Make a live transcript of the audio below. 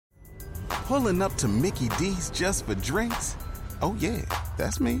Pulling up to Mickey D's just for drinks? Oh yeah,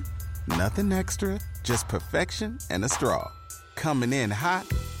 that's me. Nothing extra, just perfection and a straw. Coming in hot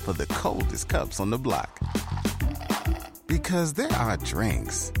for the coldest cups on the block. Because there are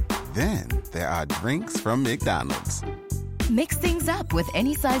drinks. Then there are drinks from McDonald's. Mix things up with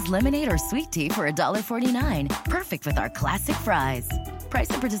any size lemonade or sweet tea for $1.49. Perfect with our classic fries. Price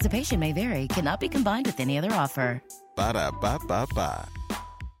and participation may vary. Cannot be combined with any other offer. Ba-da-ba-ba-ba.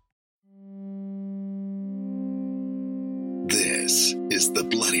 This is the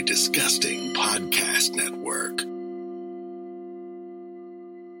Bloody Disgusting Podcast Network.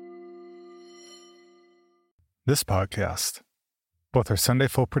 This podcast, both our Sunday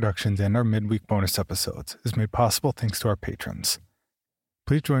full productions and our midweek bonus episodes, is made possible thanks to our patrons.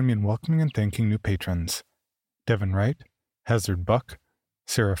 Please join me in welcoming and thanking new patrons: Devin Wright, Hazard Buck,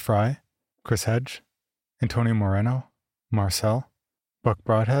 Sarah Fry, Chris Hedge, Antonio Moreno, Marcel, Buck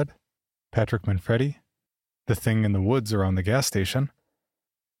Broadhead, Patrick Manfredi, The Thing in the Woods Around the Gas Station.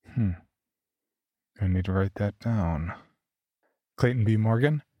 I need to write that down. Clayton B.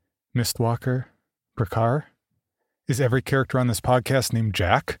 Morgan, Mistwalker, Prakar. Is every character on this podcast named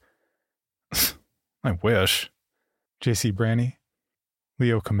Jack? I wish. J.C. Branny,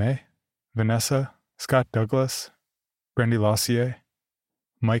 Leo Kamei, Vanessa, Scott Douglas, Brendy Lossier,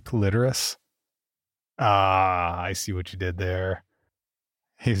 Mike Litteris. I see what you did there.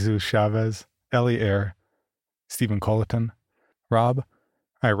 Jesus Chavez, Ellie Air, Stephen Colleton, Rob,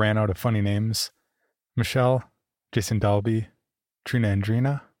 I ran out of funny names, Michelle, Jason Dalby, Trina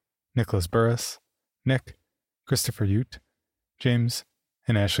Andrina, Nicholas Burris, Nick, Christopher Ute, James,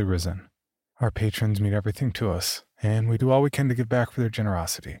 and Ashley Risen. Our patrons mean everything to us, and we do all we can to give back for their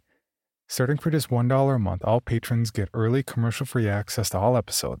generosity. Starting for just $1 a month, all patrons get early commercial-free access to all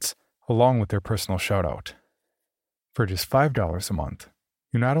episodes, along with their personal shout-out. For just $5 a month,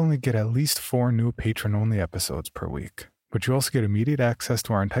 you not only get at least 4 new patron-only episodes per week, but you also get immediate access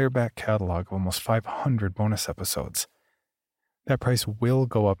to our entire back catalog of almost 500 bonus episodes. That price will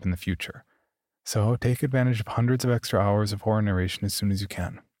go up in the future, so take advantage of hundreds of extra hours of horror narration as soon as you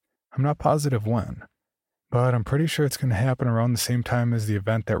can. I'm not positive when, but I'm pretty sure it's going to happen around the same time as the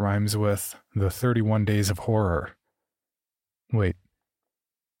event that rhymes with the 31 Days of Horror. Wait.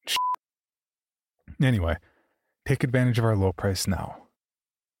 Anyway, take advantage of our low price now.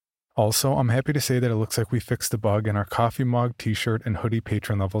 Also, I'm happy to say that it looks like we fixed the bug and our coffee mug, t-shirt, and hoodie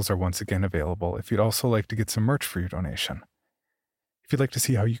patron levels are once again available if you'd also like to get some merch for your donation. If you'd like to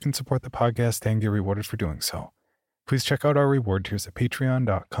see how you can support the podcast and get rewarded for doing so, please check out our reward tiers at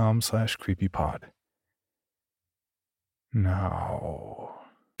patreon.com/creepypod. Now...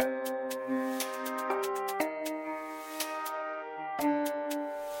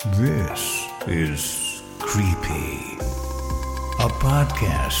 This is Creepy, a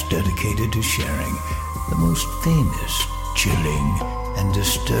podcast dedicated to sharing the most famous, chilling, and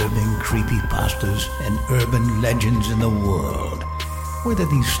disturbing creepypastas and urban legends in the world. Whether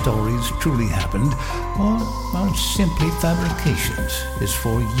these stories truly happened or are simply fabrications is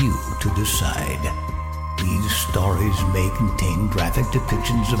for you to decide. These stories may contain graphic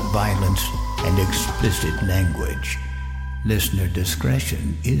depictions of violence and explicit language. Listener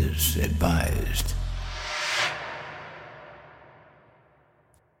discretion is advised.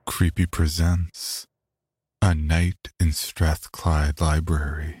 Creepy presents A Night in Strathclyde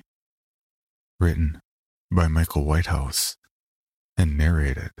Library. Written by Michael Whitehouse and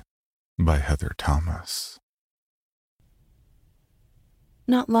narrated by Heather Thomas.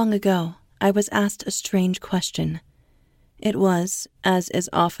 Not long ago, I was asked a strange question. It was, as is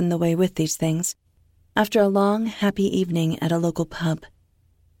often the way with these things, after a long, happy evening at a local pub.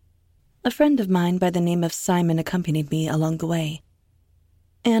 A friend of mine by the name of Simon accompanied me along the way.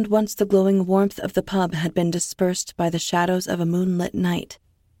 And once the glowing warmth of the pub had been dispersed by the shadows of a moonlit night,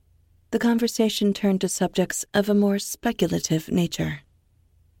 the conversation turned to subjects of a more speculative nature.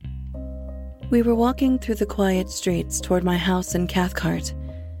 We were walking through the quiet streets toward my house in Cathcart,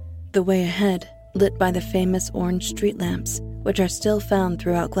 the way ahead lit by the famous orange street lamps, which are still found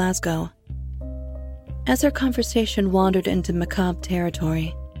throughout Glasgow. As our conversation wandered into macabre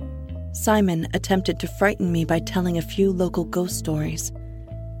territory, Simon attempted to frighten me by telling a few local ghost stories.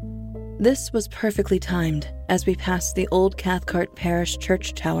 This was perfectly timed as we passed the old Cathcart Parish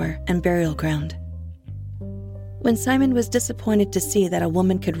church tower and burial ground. When Simon was disappointed to see that a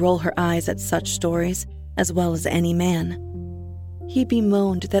woman could roll her eyes at such stories as well as any man, he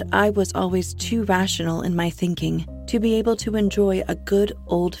bemoaned that I was always too rational in my thinking to be able to enjoy a good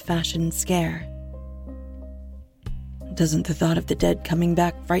old-fashioned scare. "Doesn't the thought of the dead coming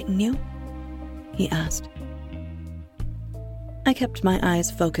back frighten you?" he asked. I kept my eyes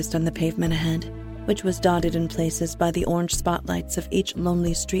focused on the pavement ahead, which was dotted in places by the orange spotlights of each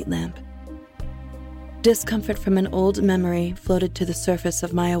lonely street lamp. Discomfort from an old memory floated to the surface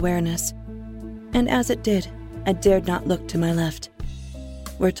of my awareness, and as it did, I dared not look to my left,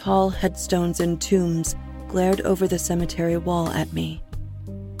 where tall headstones and tombs glared over the cemetery wall at me.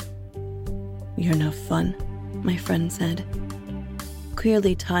 "You're no fun," my friend said,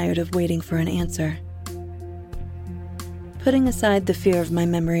 clearly tired of waiting for an answer. Putting aside the fear of my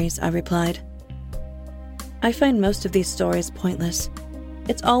memories, I replied, "I find most of these stories pointless.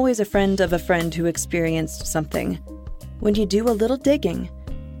 It's always a friend of a friend who experienced something. When you do a little digging,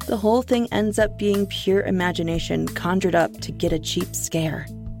 the whole thing ends up being pure imagination conjured up to get a cheap scare."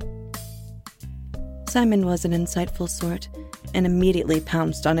 Simon was an insightful sort and immediately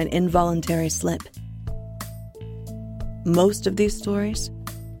pounced on an involuntary slip. "Most of these stories?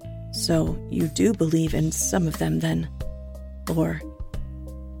 So you do believe in some of them then? Or..."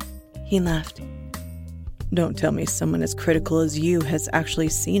 He laughed. "Don't tell me someone as critical as you has actually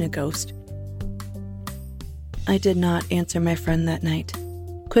seen a ghost." I did not answer my friend that night,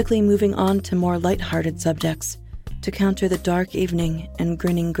 quickly moving on to more light-hearted subjects to counter the dark evening and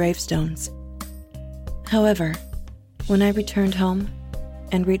grinning gravestones. However, when I returned home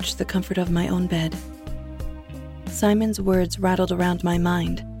and reached the comfort of my own bed, Simon's words rattled around my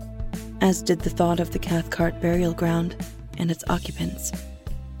mind, as did the thought of the Cathcart burial ground and its occupants.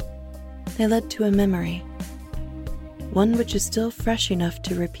 They led to a memory, one which is still fresh enough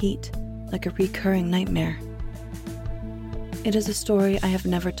to repeat like a recurring nightmare. It is a story I have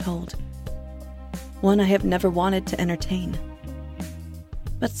never told, one I have never wanted to entertain.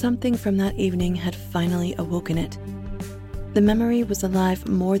 But something from that evening had finally awoken it. The memory was alive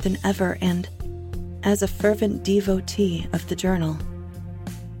more than ever, and, as a fervent devotee of the journal,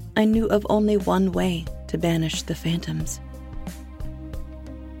 I knew of only one way to banish the phantoms.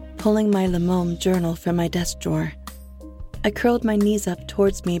 Pulling my Lamome journal from my desk drawer, I curled my knees up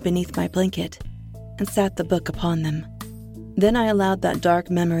towards me beneath my blanket and sat the book upon them. Then I allowed that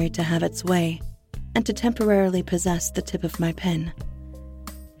dark memory to have its way and to temporarily possess the tip of my pen.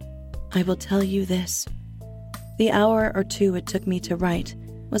 I will tell you this. The hour or two it took me to write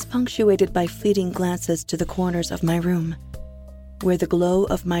was punctuated by fleeting glances to the corners of my room, where the glow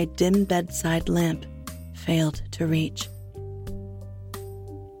of my dim bedside lamp failed to reach.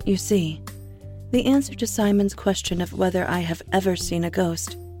 You see, the answer to Simon's question of whether I have ever seen a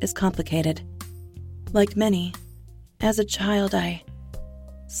ghost is complicated. Like many, as a child I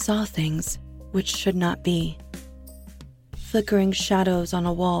saw things which should not be. Flickering shadows on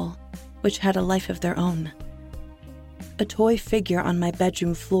a wall which had a life of their own. A toy figure on my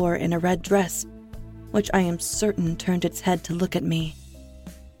bedroom floor in a red dress, which I am certain turned its head to look at me,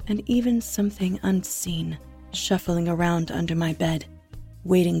 and even something unseen shuffling around under my bed,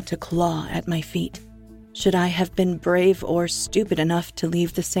 waiting to claw at my feet, should I have been brave or stupid enough to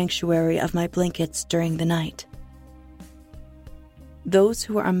leave the sanctuary of my blankets during the night. Those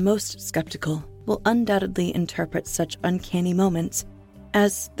who are most skeptical will undoubtedly interpret such uncanny moments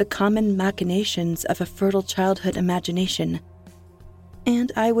as the common machinations of a fertile childhood imagination,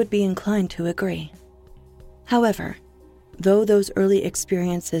 and I would be inclined to agree. However, though those early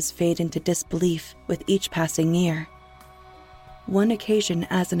experiences fade into disbelief with each passing year, one occasion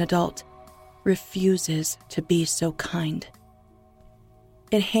as an adult refuses to be so kind.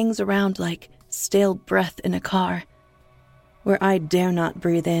 It hangs around like stale breath in a car, where I dare not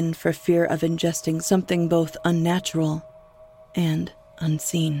breathe in for fear of ingesting something both unnatural and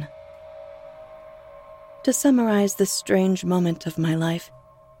unseen. To summarize this strange moment of my life,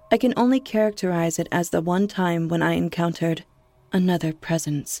 I can only characterize it as the one time when I encountered another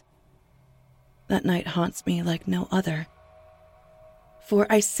presence. That night haunts me like no other, for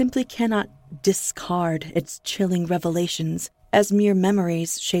I simply cannot discard its chilling revelations as mere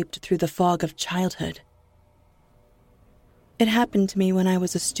memories shaped through the fog of childhood. It happened to me when I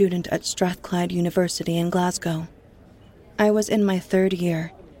was a student at Strathclyde University in Glasgow. I was in my 3rd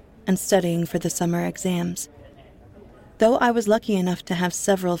year and studying for the summer exams. Though I was lucky enough to have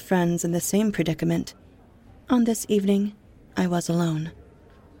several friends in the same predicament, on this evening I was alone.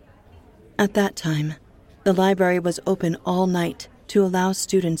 At that time, the library was open all night to allow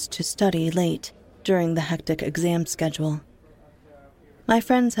students to study late during the hectic exam schedule. My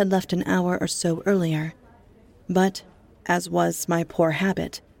friends had left an hour or so earlier, but, as was my poor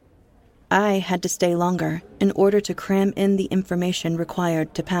habit, I had to stay longer in order to cram in the information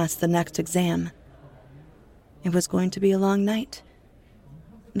required to pass the next exam. It was going to be a long night,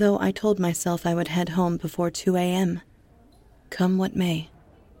 though I told myself I would head home before 2 a.m., come what may.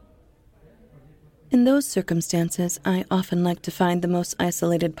 In those circumstances, I often like to find the most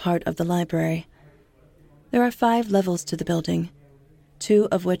isolated part of the library. There are 5 levels to the building, 2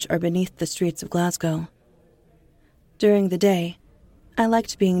 of which are beneath the streets of Glasgow. During the day, I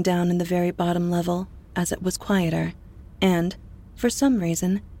liked being down in the very bottom level, as it was quieter, and, for some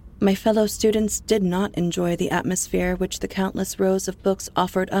reason, my fellow students did not enjoy the atmosphere which the countless rows of books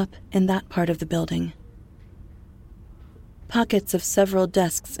offered up in that part of the building. Pockets of several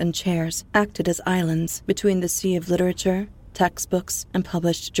desks and chairs acted as islands between the sea of literature, textbooks, and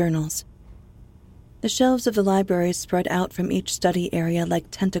published journals. The shelves of the library spread out from each study area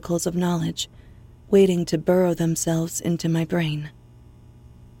like tentacles of knowledge, waiting to burrow themselves into my brain.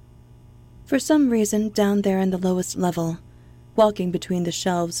 For some reason, down there in the lowest level, walking between the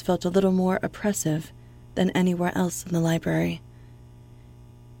shelves felt a little more oppressive than anywhere else in the library.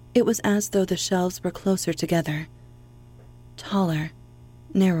 It was as though the shelves were closer together, taller,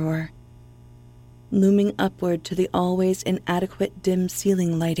 narrower, looming upward to the always inadequate dim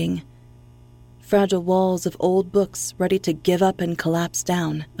ceiling lighting, fragile walls of old books ready to give up and collapse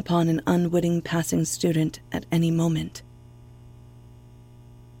down upon an unwitting passing student at any moment.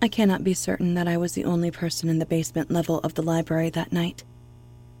 I cannot be certain that I was the only person in the basement level of the library that night,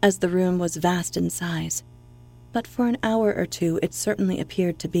 as the room was vast in size, but for an hour or two it certainly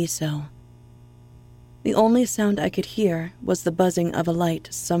appeared to be so. The only sound I could hear was the buzzing of a light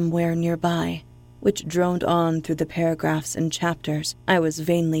somewhere nearby, which droned on through the paragraphs and chapters I was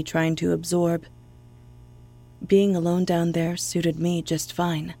vainly trying to absorb. Being alone down there suited me just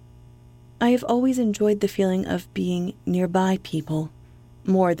fine. I have always enjoyed the feeling of being nearby people,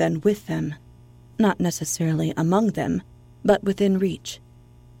 more than with them, not necessarily among them, but within reach.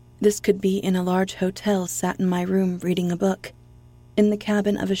 This could be in a large hotel sat in my room reading a book, in the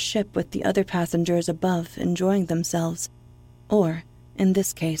cabin of a ship with the other passengers above enjoying themselves, or, in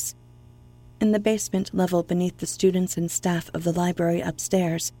this case, in the basement level beneath the students and staff of the library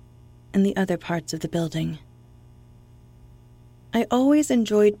upstairs, and the other parts of the building. I always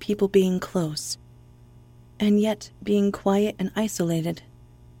enjoyed people being close, and yet being quiet and isolated,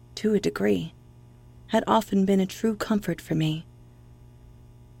 to a degree, had often been a true comfort for me.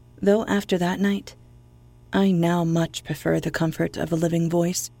 Though after that night, I now much prefer the comfort of a living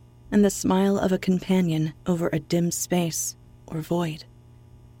voice and the smile of a companion over a dim space or void.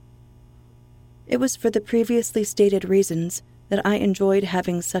 It was for the previously stated reasons that I enjoyed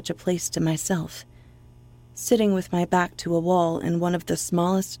having such a place to myself, sitting with my back to a wall in one of the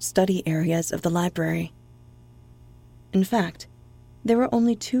smallest study areas of the library. In fact, there were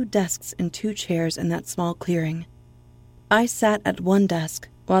only 2 desks and 2 chairs in that small clearing. I sat at one desk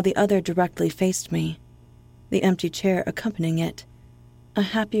while the other directly faced me, the empty chair accompanying it, a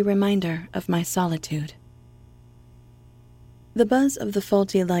happy reminder of my solitude. The buzz of the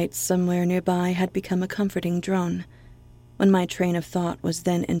faulty lights somewhere nearby had become a comforting drone, when my train of thought was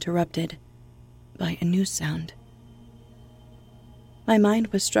then interrupted by a new sound. My mind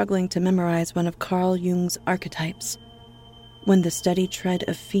was struggling to memorize one of Carl Jung's archetypes, when the steady tread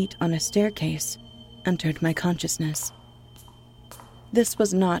of feet on a staircase entered my consciousness. This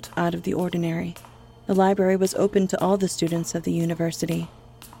was not out of the ordinary. The library was open to all the students of the university.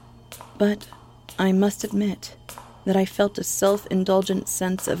 But I must admit that I felt a self-indulgent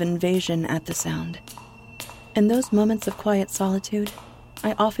sense of invasion at the sound. In those moments of quiet solitude,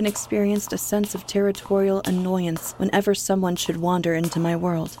 I often experienced a sense of territorial annoyance whenever someone should wander into my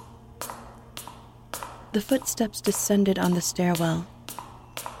world. The footsteps descended on the stairwell,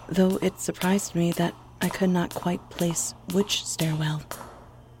 though it surprised me that I could not quite place which stairwell,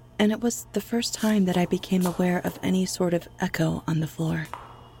 and it was the first time that I became aware of any sort of echo on the floor.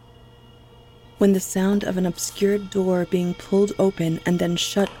 When the sound of an obscured door being pulled open and then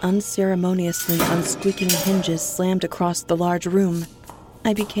shut unceremoniously on squeaking hinges slammed across the large room,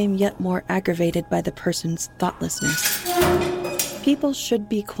 I became yet more aggravated by the person's thoughtlessness. People should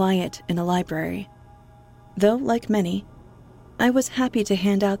be quiet in a library, though, like many, I was happy to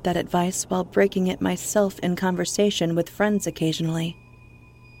hand out that advice while breaking it myself in conversation with friends occasionally.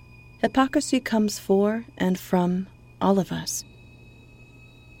 Hypocrisy comes for and from all of us.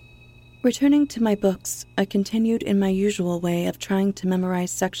 Returning to my books, I continued in my usual way of trying to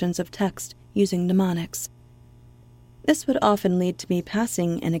memorize sections of text using mnemonics. This would often lead to me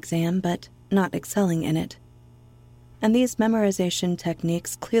passing an exam but not excelling in it. And these memorization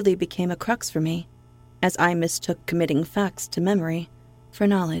techniques clearly became a crux for me, as I mistook committing facts to memory for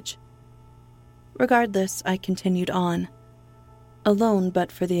knowledge. Regardless, I continued on, alone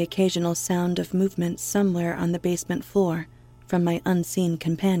but for the occasional sound of movement somewhere on the basement floor from my unseen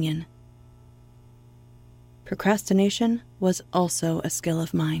companion. Procrastination was also a skill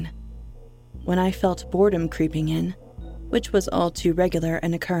of mine. when I felt boredom creeping in, which was all too regular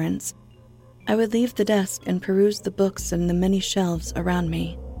an occurrence, I would leave the desk and peruse the books in the many shelves around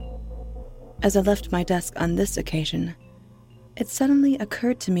me. As I left my desk on this occasion, it suddenly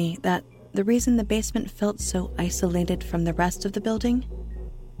occurred to me that the reason the basement felt so isolated from the rest of the building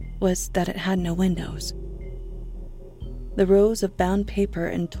was that it had no windows. The rows of bound paper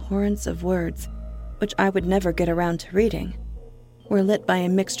and torrents of words, which I would never get around to reading, were lit by a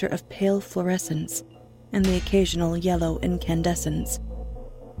mixture of pale fluorescence and the occasional yellow incandescence.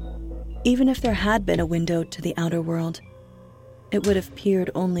 Even if there had been a window to the outer world, it would have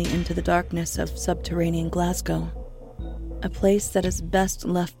peered only into the darkness of subterranean Glasgow, a place that is best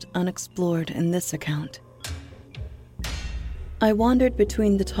left unexplored in this account. I wandered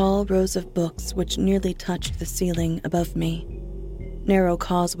between the tall rows of books which nearly touched the ceiling above me, narrow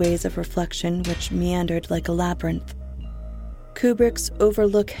causeways of reflection which meandered like a labyrinth. Kubrick's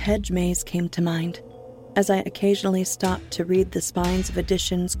Overlook Hedge Maze came to mind, as I occasionally stopped to read the spines of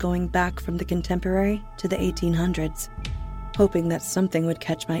editions going back from the contemporary to the 1800s, hoping that something would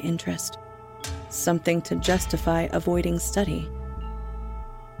catch my interest, something to justify avoiding study.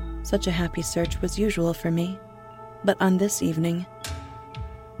 Such a happy search was usual for me, but on this evening,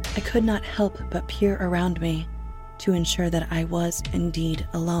 I could not help but peer around me to ensure that I was indeed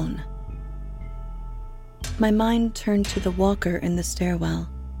alone. My mind turned to the walker in the stairwell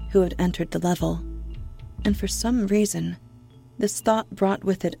who had entered the level, and for some reason, this thought brought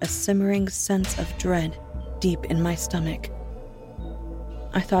with it a simmering sense of dread deep in my stomach.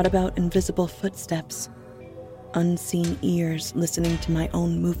 I thought about invisible footsteps, unseen ears listening to my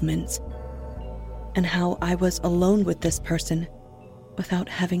own movements, and how I was alone with this person without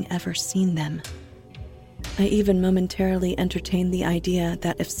having ever seen them. I even momentarily entertained the idea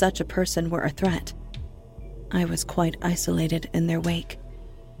that if such a person were a threat, I was quite isolated in their wake.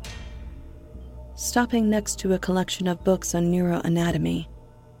 Stopping next to a collection of books on neuroanatomy,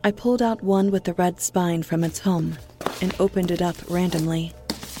 I pulled out one with the red spine from its home and opened it up randomly.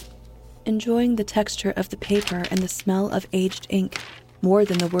 Enjoying the texture of the paper and the smell of aged ink more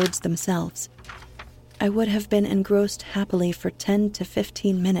than the words themselves, I would have been engrossed happily for 10 to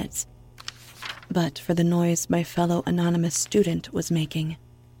 15 minutes, but for the noise my fellow anonymous student was making.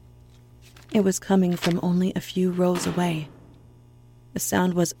 It was coming from only a few rows away. The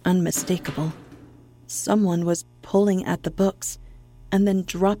sound was unmistakable. Someone was pulling at the books and then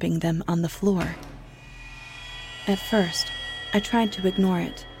dropping them on the floor. At first, I tried to ignore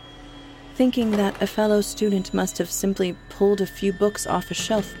it, thinking that a fellow student must have simply pulled a few books off a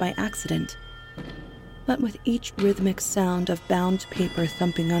shelf by accident. But with each rhythmic sound of bound paper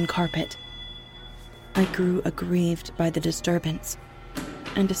thumping on carpet, I grew aggrieved by the disturbance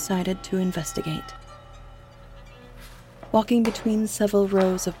and decided to investigate. Walking between several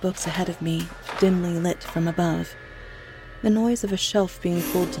rows of books ahead of me, dimly lit from above, the noise of a shelf being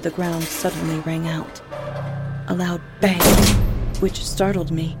pulled to the ground suddenly rang out. A loud bang, which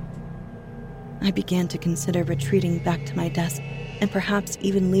startled me. I began to consider retreating back to my desk and perhaps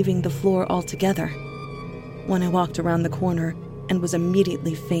even leaving the floor altogether, when I walked around the corner and was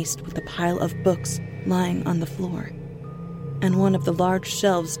immediately faced with a pile of books lying on the floor, and one of the large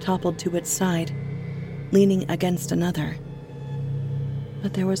shelves toppled to its side, leaning against another.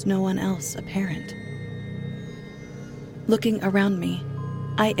 But there was no one else apparent. Looking around me,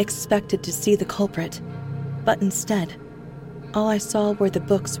 I expected to see the culprit, but instead, all I saw were the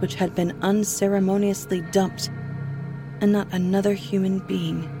books which had been unceremoniously dumped, and not another human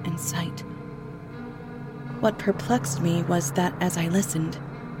being in sight. What perplexed me was that as I listened,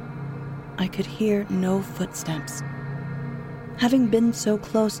 I could hear no footsteps. Having been so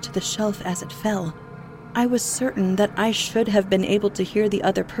close to the shelf as it fell, I was certain that I should have been able to hear the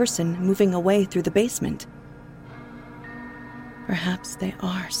other person moving away through the basement. Perhaps they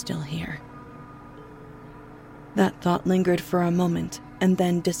are still here. That thought lingered for a moment and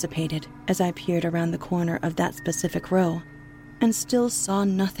then dissipated as I peered around the corner of that specific row and still saw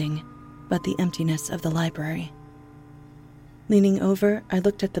nothing but the emptiness of the library. Leaning over, I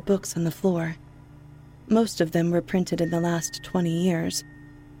looked at the books on the floor. Most of them were printed in the last 20 years,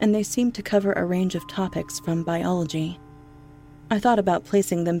 and they seemed to cover a range of topics from biology. I thought about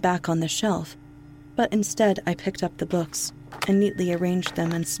placing them back on the shelf, but instead I picked up the books and neatly arranged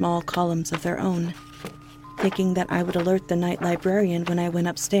them in small columns of their own, thinking that I would alert the night librarian when I went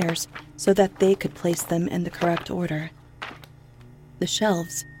upstairs so that they could place them in the correct order. The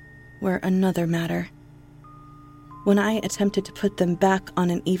shelves were another matter. When I attempted to put them back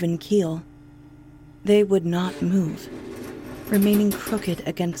on an even keel, they would not move, remaining crooked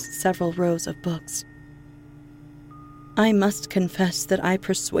against several rows of books. I must confess that I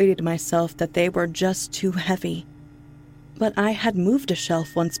persuaded myself that they were just too heavy. But I had moved a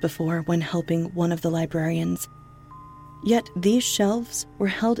shelf once before when helping one of the librarians. Yet these shelves were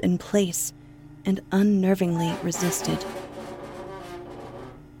held in place and unnervingly resisted.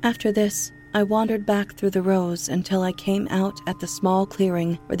 After this, I wandered back through the rows until I came out at the small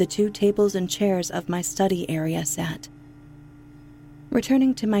clearing where the 2 tables and chairs of my study area sat.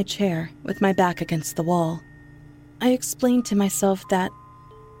 Returning to my chair with my back against the wall, I explained to myself that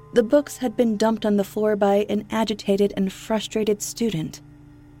the books had been dumped on the floor by an agitated and frustrated student.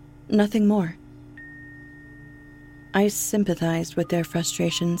 Nothing more. I sympathized with their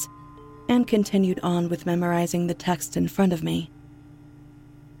frustrations and continued on with memorizing the text in front of me.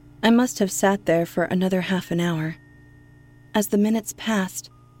 I must have sat there for another half an hour. As the minutes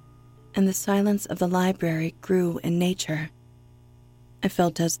passed and the silence of the library grew in nature, I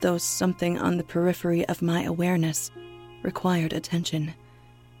felt as though something on the periphery of my awareness required attention.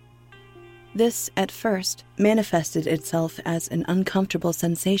 This, at first, manifested itself as an uncomfortable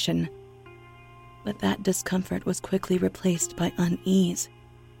sensation, but that discomfort was quickly replaced by unease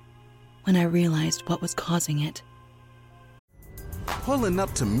when I realized what was causing it. Pulling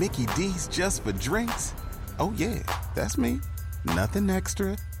up to Mickey D's just for drinks? Oh yeah, that's me. Nothing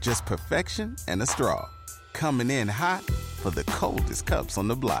extra, just perfection and a straw. Coming in hot for the coldest cups on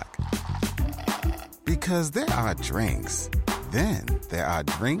the block. Because there are drinks. Then there are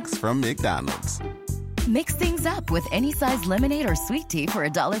drinks from McDonald's. Mix things up with any size lemonade or sweet tea for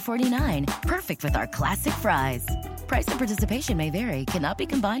 $1.49. Perfect with our classic fries. Price and participation may vary. Cannot be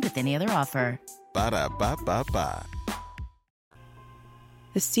combined with any other offer. Ba-da-ba-ba-ba.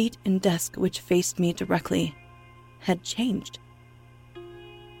 The seat and desk which faced me directly had changed.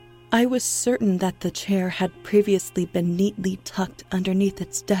 I was certain that the chair had previously been neatly tucked underneath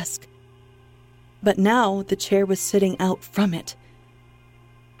its desk, but now the chair was sitting out from it.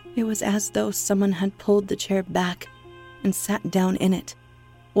 It was as though someone had pulled the chair back and sat down in it,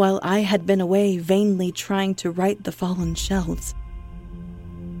 while I had been away vainly trying to right the fallen shelves.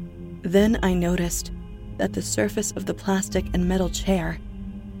 Then I noticed that the surface of the plastic and metal chair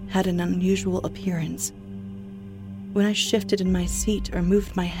had an unusual appearance. When I shifted in my seat or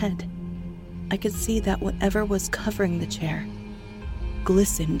moved my head, I could see that whatever was covering the chair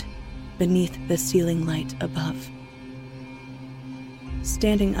glistened beneath the ceiling light above.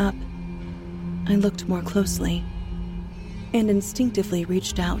 Standing up, I looked more closely and instinctively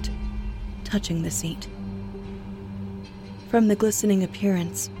reached out, touching the seat. From the glistening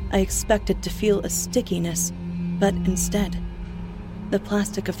appearance, I expected to feel a stickiness, but instead, the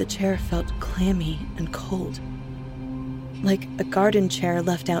plastic of the chair felt clammy and cold, like a garden chair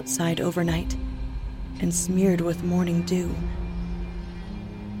left outside overnight and smeared with morning dew.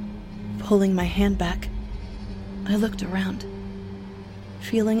 Pulling my hand back, I looked around,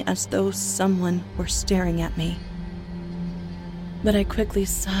 feeling as though someone were staring at me. But I quickly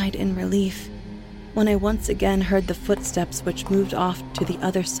sighed in relief when I once again heard the footsteps which moved off to the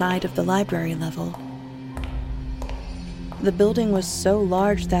other side of the library level. The building was so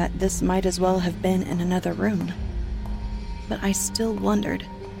large that this might as well have been in another room, but I still wondered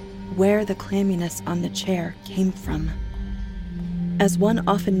where the clamminess on the chair came from. As one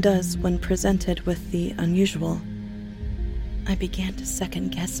often does when presented with the unusual, I began to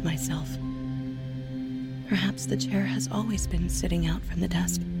second-guess myself. Perhaps the chair has always been sitting out from the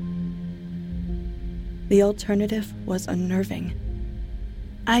desk. The alternative was unnerving.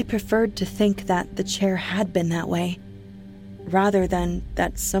 I preferred to think that the chair had been that way, rather than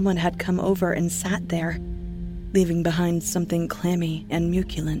that someone had come over and sat there, leaving behind something clammy and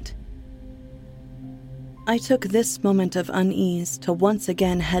muculent. I took this moment of unease to once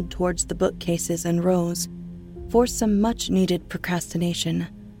again head towards the bookcases and rows for some much-needed procrastination.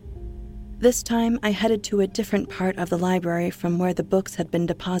 This time I headed to a different part of the library from where the books had been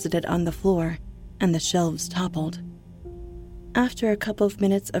deposited on the floor and the shelves toppled. After a couple of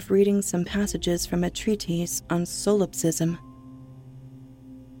minutes of reading some passages from a treatise on solipsism,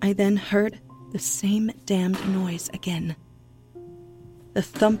 I then heard the same damned noise again. The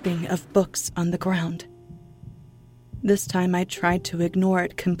thumping of books on the ground. This time I tried to ignore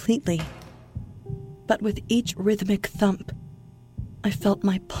it completely, but with each rhythmic thump, I felt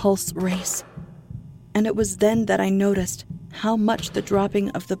my pulse race, and it was then that I noticed how much the dropping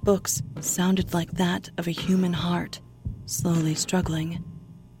of the books sounded like that of a human heart, slowly struggling.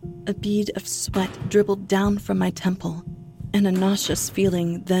 A bead of sweat dribbled down from my temple, and a nauseous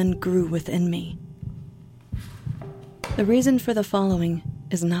feeling then grew within me. The reason for the following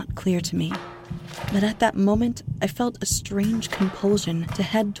is not clear to me, but at that moment I felt a strange compulsion to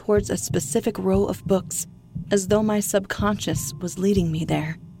head towards a specific row of books as though my subconscious was leading me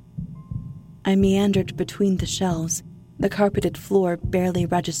there. I meandered between the shelves, the carpeted floor barely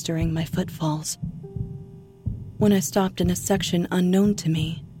registering my footfalls. When I stopped in a section unknown to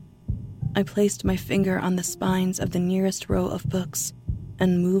me, I placed my finger on the spines of the nearest row of books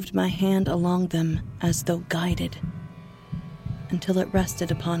and moved my hand along them as though guided, until it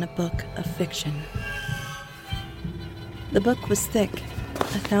rested upon a book of fiction. The book was thick,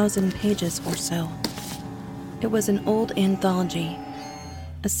 1,000 pages or so. It was an old anthology,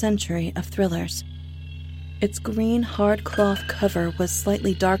 a century of thrillers. Its green hard cloth cover was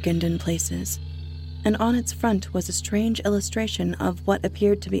slightly darkened in places, and on its front was a strange illustration of what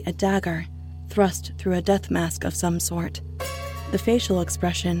appeared to be a dagger thrust through a death mask of some sort, the facial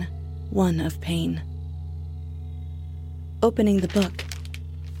expression one of pain. Opening the book,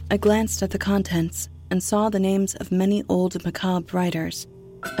 I glanced at the contents and saw the names of many old macabre writers,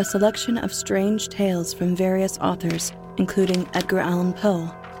 a selection of strange tales from various authors, including Edgar Allan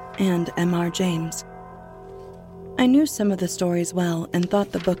Poe and M.R. James. I knew some of the stories well and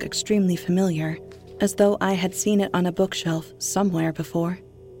thought the book extremely familiar, as though I had seen it on a bookshelf somewhere before.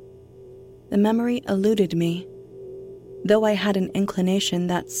 The memory eluded me, though I had an inclination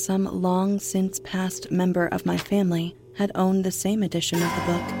that some long-since-passed member of my family had owned the same edition of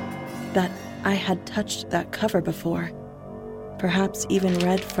the book, that I had touched that cover before, perhaps even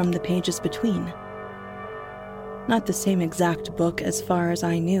read from the pages between. Not the same exact book as far as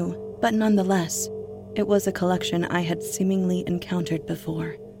I knew, but nonetheless, it was a collection I had seemingly encountered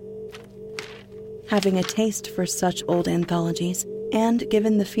before. Having a taste for such old anthologies, and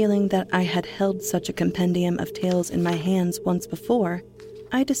given the feeling that I had held such a compendium of tales in my hands once before,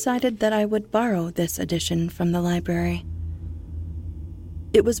 I decided that I would borrow this edition from the library.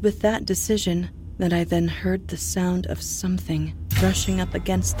 It was with that decision that I then heard the sound of something brushing up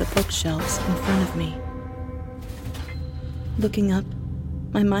against the bookshelves in front of me. Looking up,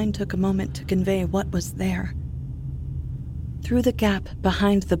 my mind took a moment to convey what was there. Through the gap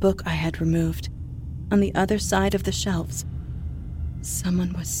behind the book I had removed, on the other side of the shelves,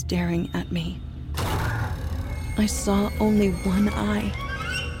 someone was staring at me. I saw only one eye,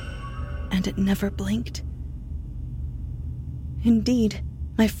 and it never blinked. Indeed,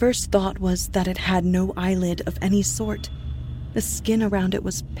 my first thought was that it had no eyelid of any sort. The skin around it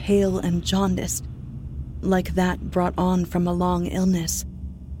was pale and jaundiced, like that brought on from a long illness.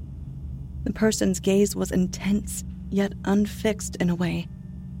 The person's gaze was intense, yet unfixed in a way,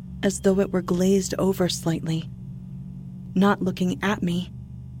 as though it were glazed over slightly, not looking at me,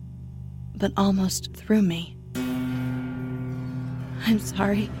 but almost through me. "I'm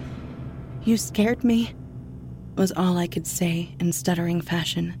sorry. You scared me," was all I could say in stuttering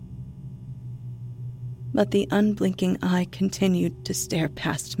fashion. But the unblinking eye continued to stare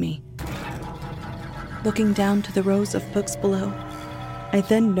past me. Looking down to the rows of books below, I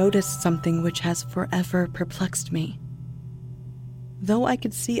then noticed something which has forever perplexed me. Though I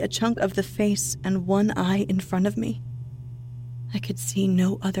could see a chunk of the face and one eye in front of me, I could see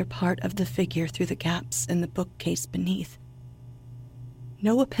no other part of the figure through the gaps in the bookcase beneath.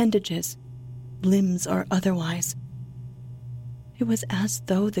 No appendages, limbs or otherwise. It was as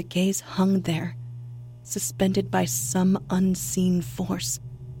though the gaze hung there, suspended by some unseen force.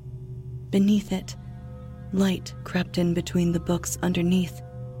 Beneath it, light crept in between the books underneath,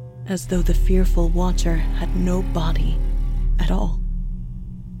 as though the fearful watcher had no body at all.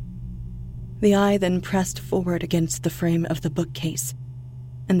 The eye then pressed forward against the frame of the bookcase,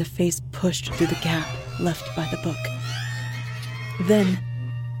 and the face pushed through the gap left by the book. Then,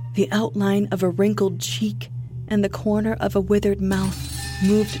 the outline of a wrinkled cheek and the corner of a withered mouth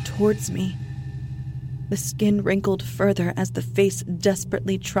moved towards me. The skin wrinkled further as the face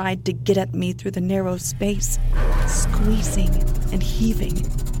desperately tried to get at me through the narrow space, squeezing and heaving.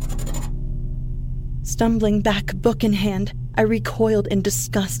 Stumbling back, book in hand, I recoiled in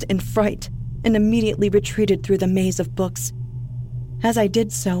disgust and fright, and immediately retreated through the maze of books. As I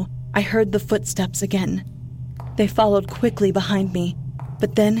did so, I heard the footsteps again. They followed quickly behind me,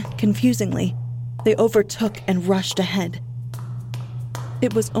 but then, confusingly, they overtook and rushed ahead.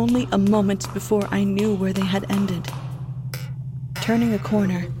 It was only a moment before I knew where they had ended. Turning a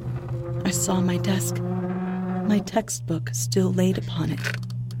corner, I saw my desk, my textbook still laid upon it.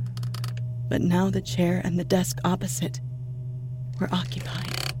 But now the chair and the desk opposite were occupied.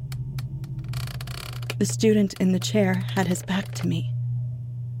 The student in the chair had his back to me.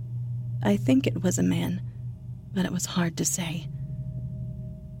 I think it was a man, but it was hard to say.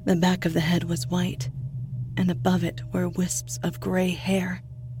 The back of the head was white, and above it were wisps of gray hair,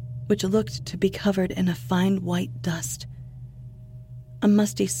 which looked to be covered in a fine white dust. A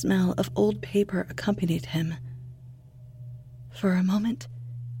musty smell of old paper accompanied him. For a moment,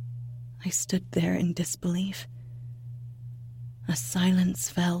 I stood there in disbelief. A silence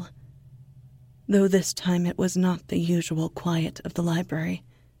fell, though this time it was not the usual quiet of the library,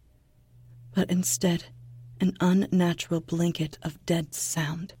 but instead an unnatural blanket of dead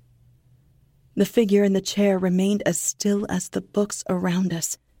sound. The figure in the chair remained as still as the books around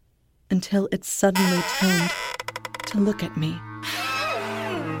us until it suddenly turned to look at me.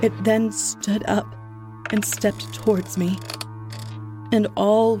 It then stood up and stepped towards me, and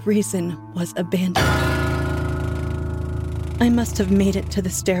all reason was abandoned. I must have made it to the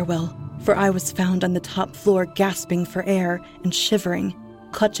stairwell, for I was found on the top floor gasping for air and shivering,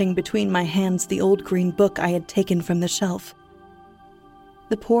 clutching between my hands the old green book I had taken from the shelf.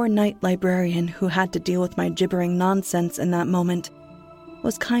 The poor night librarian who had to deal with my gibbering nonsense in that moment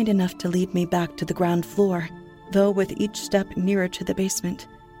was kind enough to lead me back to the ground floor, though with each step nearer to the basement,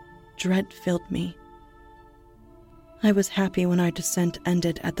 dread filled me. I was happy when our descent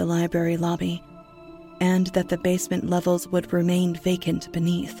ended at the library lobby, and that the basement levels would remain vacant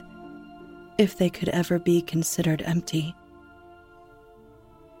beneath, if they could ever be considered empty.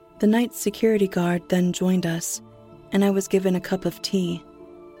 The night security guard then joined us, and I was given a cup of tea,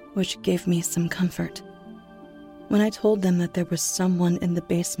 which gave me some comfort. When I told them that there was someone in the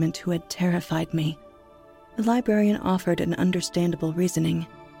basement who had terrified me, the librarian offered an understandable reasoning.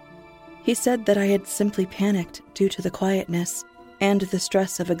 He said that I had simply panicked due to the quietness and the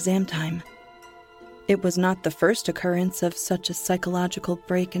stress of exam time. It was not the first occurrence of such a psychological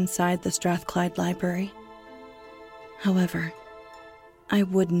break inside the Strathclyde library. However, I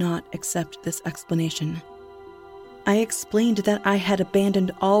would not accept this explanation. I explained that I had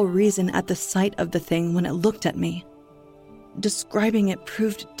abandoned all reason at the sight of the thing when it looked at me. Describing it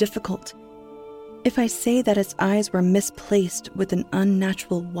proved difficult. If I say that its eyes were misplaced with an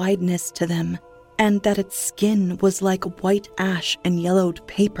unnatural wideness to them, and that its skin was like white ash and yellowed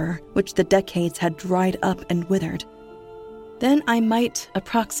paper which the decades had dried up and withered, then I might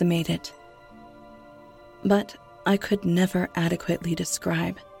approximate it. But I could never adequately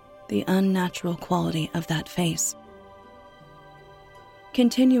describe the unnatural quality of that face.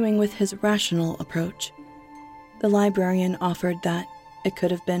 Continuing with his rational approach, the librarian offered that it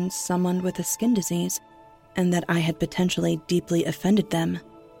could have been someone with a skin disease, and that I had potentially deeply offended them.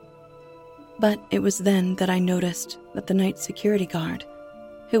 But it was then that I noticed that the night security guard,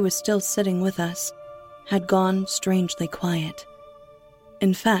 who was still sitting with us, had gone strangely quiet.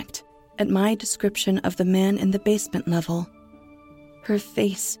 In fact, at my description of the man in the basement level, her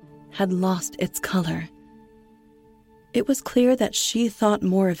face had lost its color. It was clear that she thought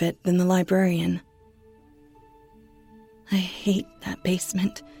more of it than the librarian. "I hate that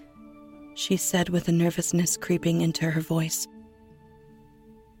basement," she said with a nervousness creeping into her voice.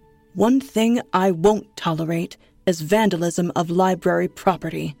 "One thing I won't tolerate is vandalism of library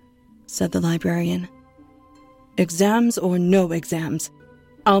property," said the librarian. "Exams or no exams,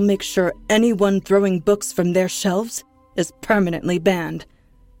 I'll make sure anyone throwing books from their shelves is permanently banned.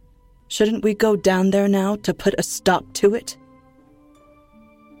 Shouldn't we go down there now to put a stop to it?"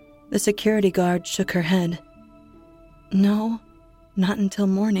 The security guard shook her head. "No, not until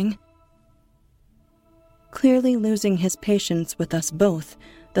morning." Clearly losing his patience with us both,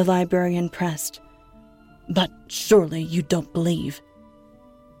 the librarian pressed, "But surely you don't believe."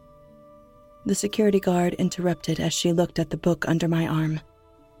 The security guard interrupted as she looked at the book under my arm.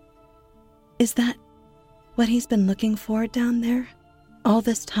 "Is that what he's been looking for down there all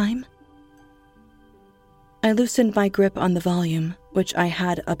this time?" I loosened my grip on the volume, which I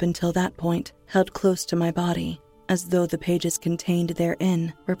had up until that point held close to my body, as though the pages contained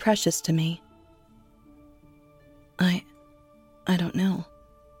therein were precious to me. I don't know.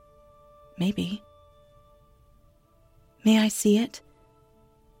 Maybe. "May I see it?"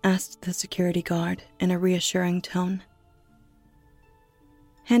 asked the security guard in a reassuring tone.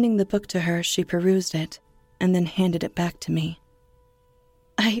 Handing the book to her, she perused it and then handed it back to me.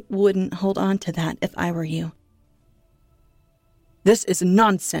 "I wouldn't hold on to that if I were you." "This is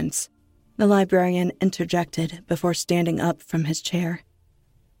nonsense," the librarian interjected before standing up from his chair.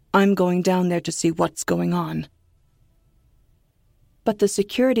 "I'm going down there to see what's going on." But the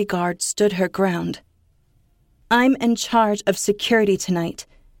security guard stood her ground. "I'm in charge of security tonight,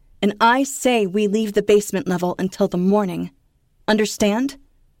 and I say we leave the basement level until the morning. Understand?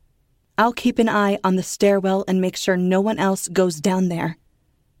 I'll keep an eye on the stairwell and make sure no one else goes down there."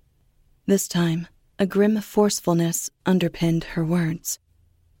 This time, a grim forcefulness underpinned her words.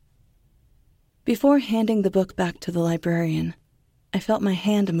 Before handing the book back to the librarian, I felt my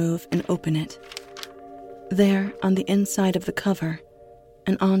hand move and open it. There, on the inside of the cover,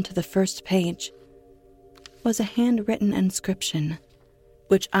 and onto the first page was a handwritten inscription,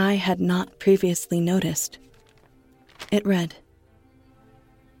 which I had not previously noticed. It read,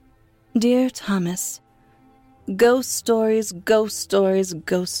 "Dear Thomas, ghost stories, ghost stories,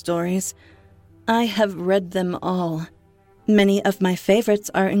 ghost stories. I have read them all. Many of my favorites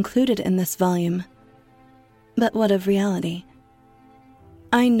are included in this volume. But what of reality?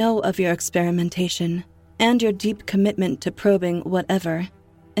 I know of your experimentation and your deep commitment to probing whatever,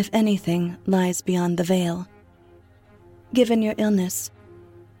 if anything, lies beyond the veil. Given your illness,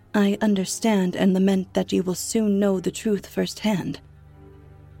 I understand and lament that you will soon know the truth firsthand.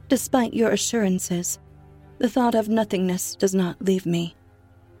 Despite your assurances, the thought of nothingness does not leave me.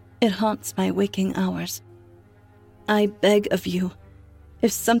 It haunts my waking hours. I beg of you,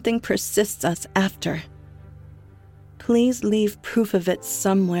 if something persists us after, please leave proof of it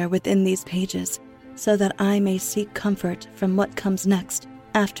somewhere within these pages so that I may seek comfort from what comes next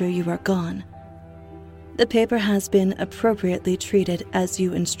after you are gone. The paper has been appropriately treated as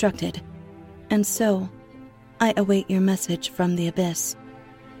you instructed, and so I await your message from the abyss.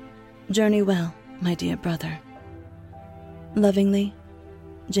 Journey well, my dear brother. Lovingly,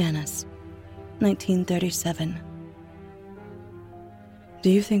 Janice, 1937. Do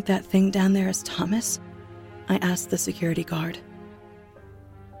you think that thing down there is Thomas? I asked the security guard.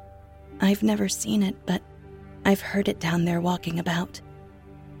 I've never seen it, but I've heard it down there walking about.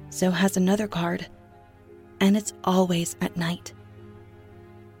 So has another guard, and it's always at night.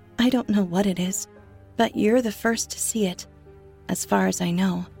 I don't know what it is, but you're the first to see it, as far as I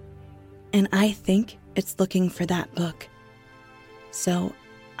know, and I think it's looking for that book. So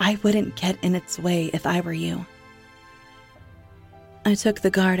I wouldn't get in its way if I were you. I took the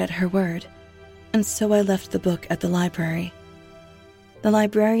guard at her word, and so I left the book at the library. The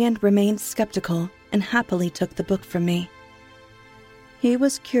librarian remained skeptical and happily took the book from me. He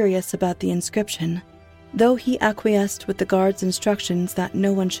was curious about the inscription, though he acquiesced with the guard's instructions that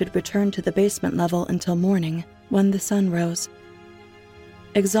no one should return to the basement level until morning, when the sun rose.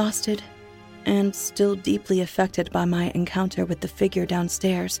 Exhausted, and still deeply affected by my encounter with the figure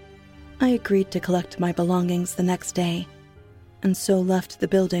downstairs, I agreed to collect my belongings the next day, and so left the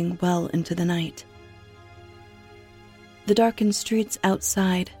building well into the night. The darkened streets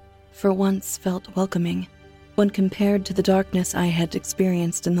outside for once felt welcoming when compared to the darkness I had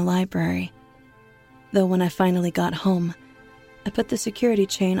experienced in the library, though when I finally got home, I put the security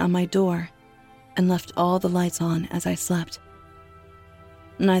chain on my door and left all the lights on as I slept,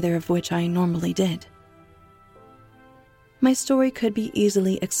 neither of which I normally did. My story could be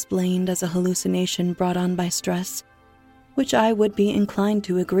easily explained as a hallucination brought on by stress, which I would be inclined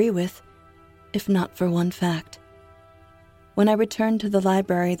to agree with, if not for one fact. When I returned to the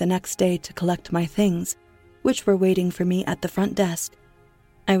library the next day to collect my things, which were waiting for me at the front desk,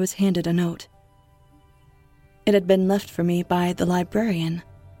 I was handed a note. It had been left for me by the librarian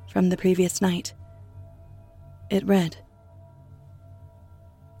from the previous night. It read,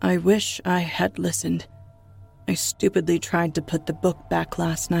 "I wish I had listened. I stupidly tried to put the book back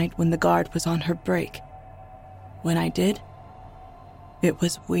last night when the guard was on her break. When I did, it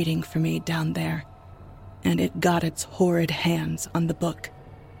was waiting for me down there, and it got its horrid hands on the book.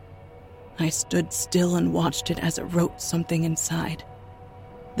 I stood still and watched it as it wrote something inside.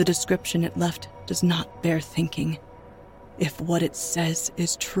 The description it left does not bear thinking. If what it says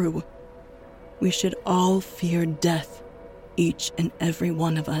is true, we should all fear death, each and every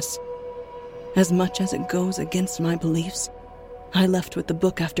one of us. As much as it goes against my beliefs, I left with the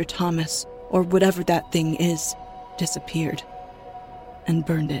book after Thomas, or whatever that thing is, disappeared, and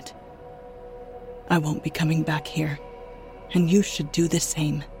burned it. I won't be coming back here, and you should do the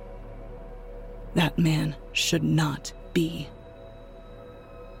same. That man should not be."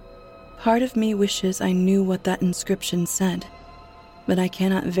 Part of me wishes I knew what that inscription said, but I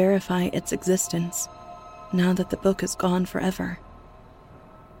cannot verify its existence, now that the book is gone forever.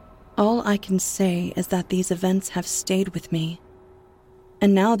 All I can say is that these events have stayed with me,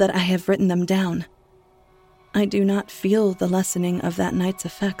 and now that I have written them down, I do not feel the lessening of that night's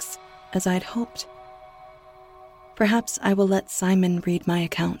effects as I'd hoped. Perhaps I will let Simon read my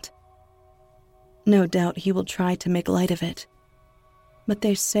account. No doubt he will try to make light of it, but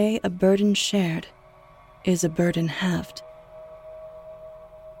they say a burden shared is a burden halved.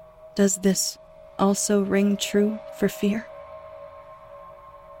 Does this also ring true for fear?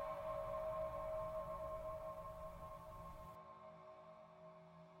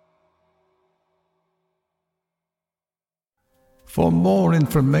 For more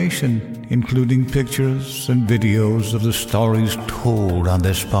information, including pictures and videos of the stories told on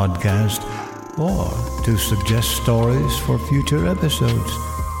this podcast, or to suggest stories for future episodes,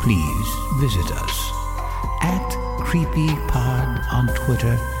 please visit us at CreepyPod on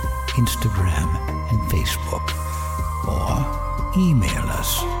Twitter, Instagram, and Facebook, or email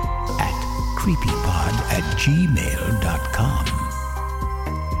us at creepypod@gmail.com.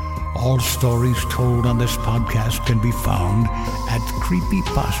 All stories told on this podcast can be found at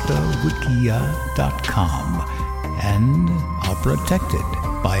creepypastawikia.com and are protected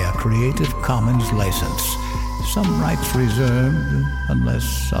by a Creative Commons license. Some rights reserved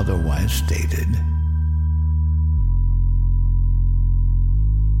unless otherwise stated.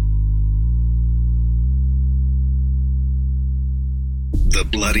 The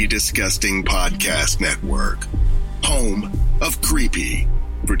Bloody Disgusting Podcast Network, home of Creepy,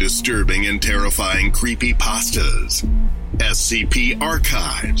 for disturbing and terrifying creepypastas. SCP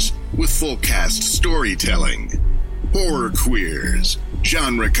Archives, with full cast storytelling. Horror Queers,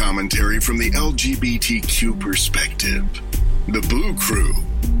 genre commentary from the LGBTQ perspective. The Boo Crew,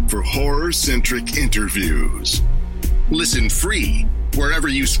 for horror-centric interviews. Listen free wherever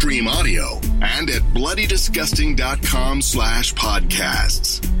you stream audio and at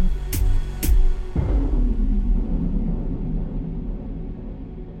bloodydisgusting.com/podcasts.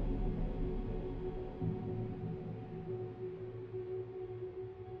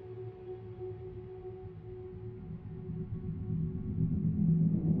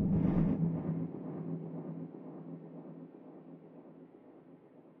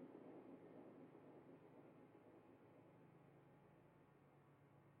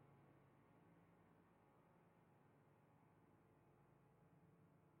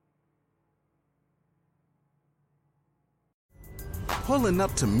 Pulling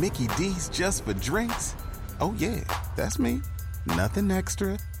up to Mickey D's just for drinks? Oh yeah, that's me. Nothing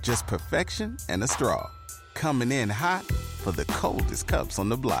extra, just perfection and a straw. Coming in hot for the coldest cups on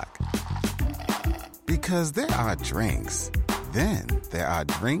the block. Because there are drinks. Then there are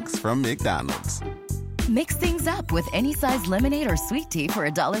drinks from McDonald's. Mix things up with any size lemonade or sweet tea for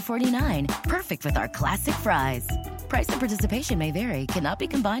 $1.49. Perfect with our classic fries. Price and participation may vary. Cannot be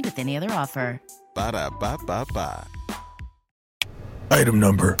combined with any other offer. Ba-da-ba-ba-ba. Item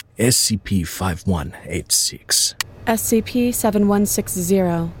number SCP-5186.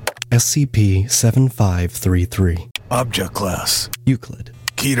 SCP-7160. SCP-7533. Object Class Euclid.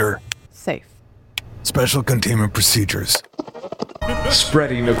 Keter. Safe. Special Containment Procedures.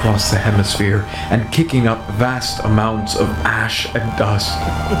 Spreading across the hemisphere and kicking up vast amounts of ash and dust.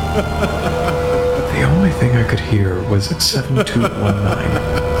 The only thing I could hear was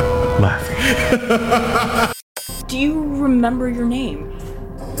 7219 laughing. Do you remember your name?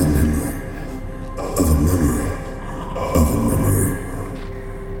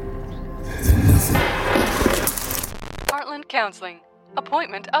 Heartland Counseling.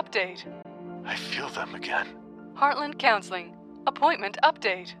 Appointment update. I feel them again. Heartland Counseling. Appointment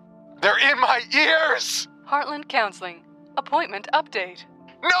update. They're in my ears! Heartland Counseling. Appointment update.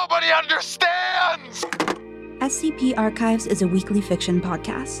 Nobody understands! SCP Archives is a weekly fiction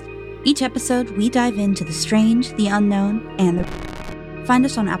podcast. Each episode, we dive into the strange, the unknown, and the... Find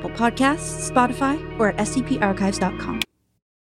us on Apple Podcasts, Spotify, or at scparchives.com.